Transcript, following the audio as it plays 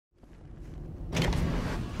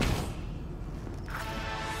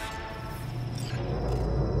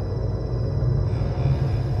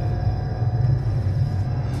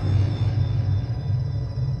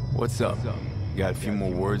What's up? You got a few more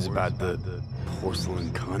words about the porcelain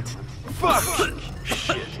cunt? Fuck!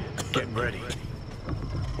 Shit. Get ready.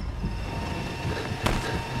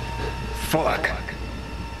 Fuck.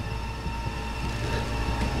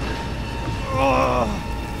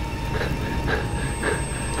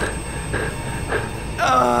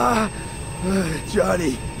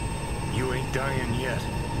 Johnny. You ain't dying yet.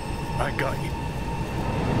 I got you.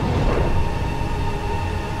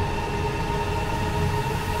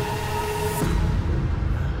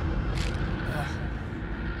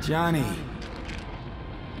 Johnny.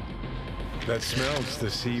 That smells the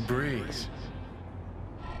sea breeze.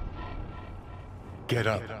 Get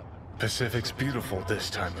up. Pacific's beautiful this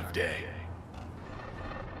time of day.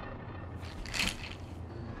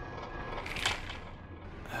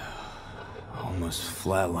 Almost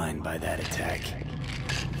flatlined by that attack.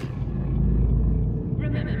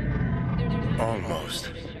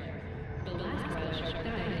 Almost.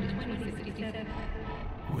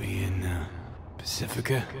 We in,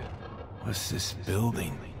 Pacifica? What's this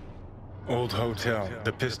building? Old hotel,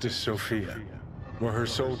 the Pistis Sophia. We're her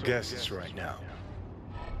sole guests right now.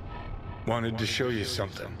 Wanted to show you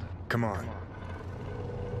something. Come on.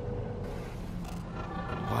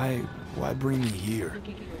 Why bring me here?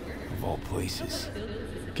 Of all places.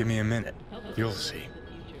 Give me a minute. You'll see.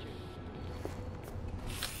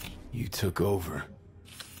 You took over.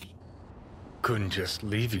 Couldn't just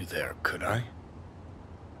leave you there, could I?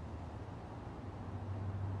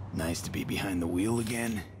 Nice to be behind the wheel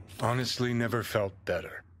again. Honestly, never felt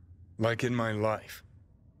better. Like in my life.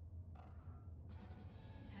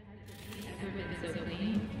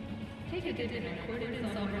 Take a dip in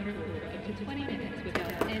recorded solver for up to 20 minutes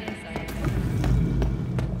without any sign.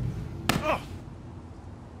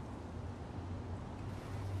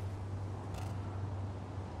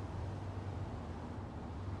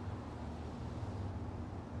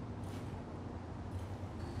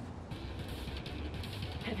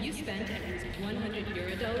 Have you spent at least 100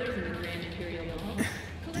 Eurodollars in the Grand Imperial Mall?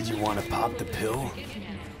 Did you want to pop the pill?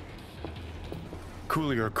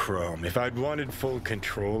 Coolier Chrome. If I'd wanted full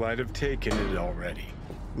control, I'd have taken it already.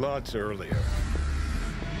 Lots earlier.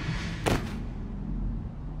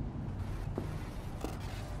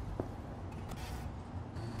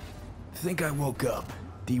 Think I woke up.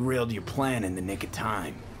 Derailed your plan in the nick of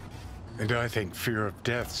time. And I think fear of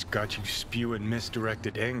death's got you spewing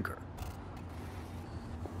misdirected anger.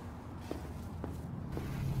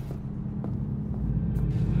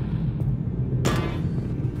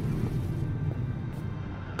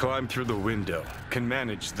 Climb through the window. Can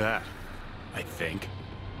manage that, I think.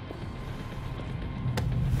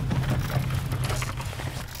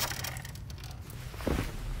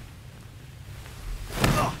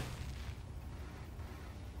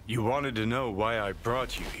 You wanted to know why I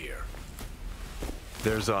brought you here.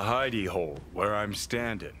 There's a hidey hole where I'm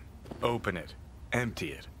standing. Open it.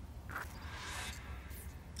 Empty it.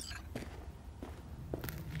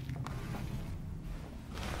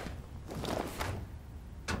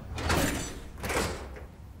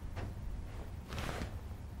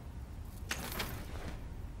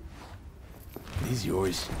 These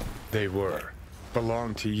yours? They were.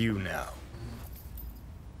 Belong to you now.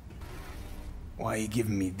 Why are you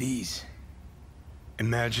giving me these?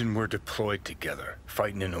 Imagine we're deployed together,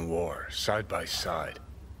 fighting in a war, side by side.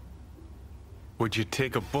 Would you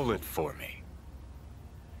take a bullet for me?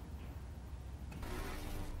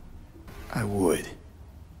 I would.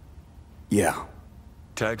 Yeah.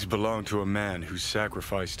 Tags belong to a man who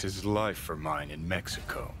sacrificed his life for mine in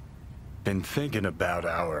Mexico. Been thinking about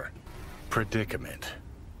our predicament.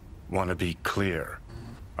 Want to be clear.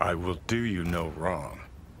 I will do you no wrong.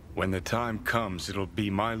 When the time comes, it'll be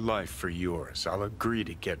my life for yours. I'll agree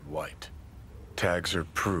to get wiped. Tags are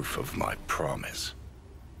proof of my promise.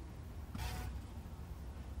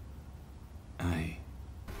 I'd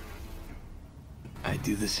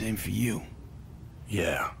do the same for you.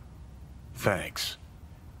 Yeah. Thanks.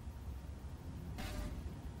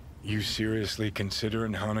 You seriously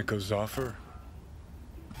considering Hanako's offer?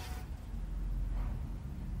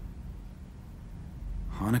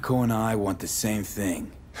 Hanako and I want the same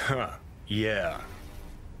thing. Huh, yeah.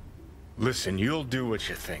 Listen, you'll do what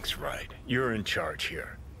you think's right. You're in charge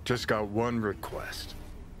here. Just got one request.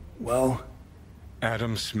 Well?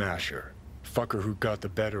 Adam Smasher. Fucker who got the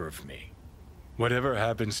better of me. Whatever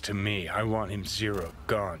happens to me, I want him zero,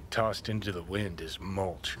 gone, tossed into the wind as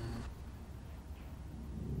mulch.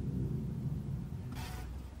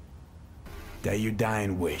 That your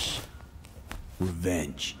dying wish.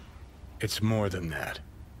 Revenge. It's more than that.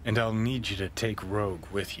 And I'll need you to take Rogue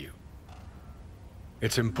with you.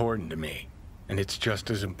 It's important to me, and it's just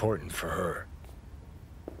as important for her.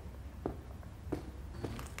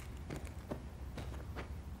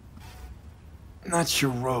 Not sure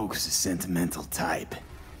Rogue's a sentimental type.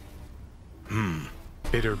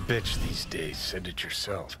 Bitter bitch these days, said it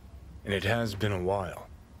yourself. And it has been a while.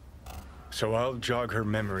 So I'll jog her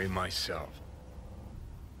memory myself.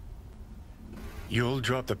 You'll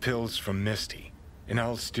drop the pills from Misty, and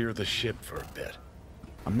I'll steer the ship for a bit.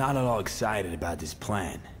 I'm not at all excited about this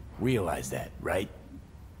plan. Realize that, right?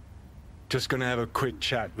 Just gonna have a quick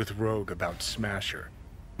chat with Rogue about Smasher.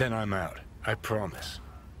 Then I'm out, I promise.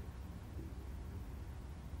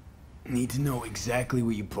 Need to know exactly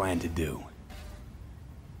what you plan to do.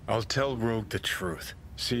 I'll tell Rogue the truth.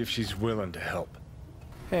 See if she's willing to help.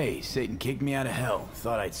 Hey, Satan kicked me out of hell.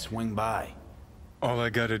 Thought I'd swing by. All I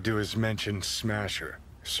gotta do is mention Smasher.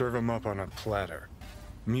 Serve him up on a platter.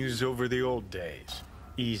 Muse over the old days.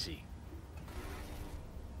 Easy.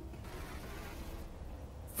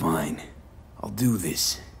 Fine. I'll do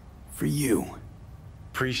this. For you.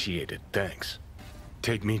 Appreciate it, thanks.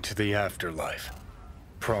 Take me to the afterlife.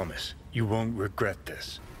 Promise, you won't regret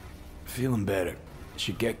this. Feeling better.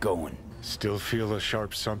 Should get going. Still feel a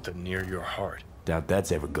sharp something near your heart. Doubt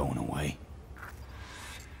that's ever going away.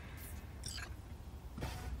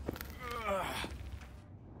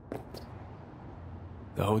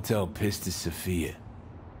 The Hotel Pistis Sophia.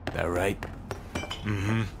 That right?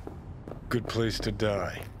 Mm-hmm. Good place to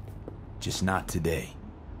die. Just not today.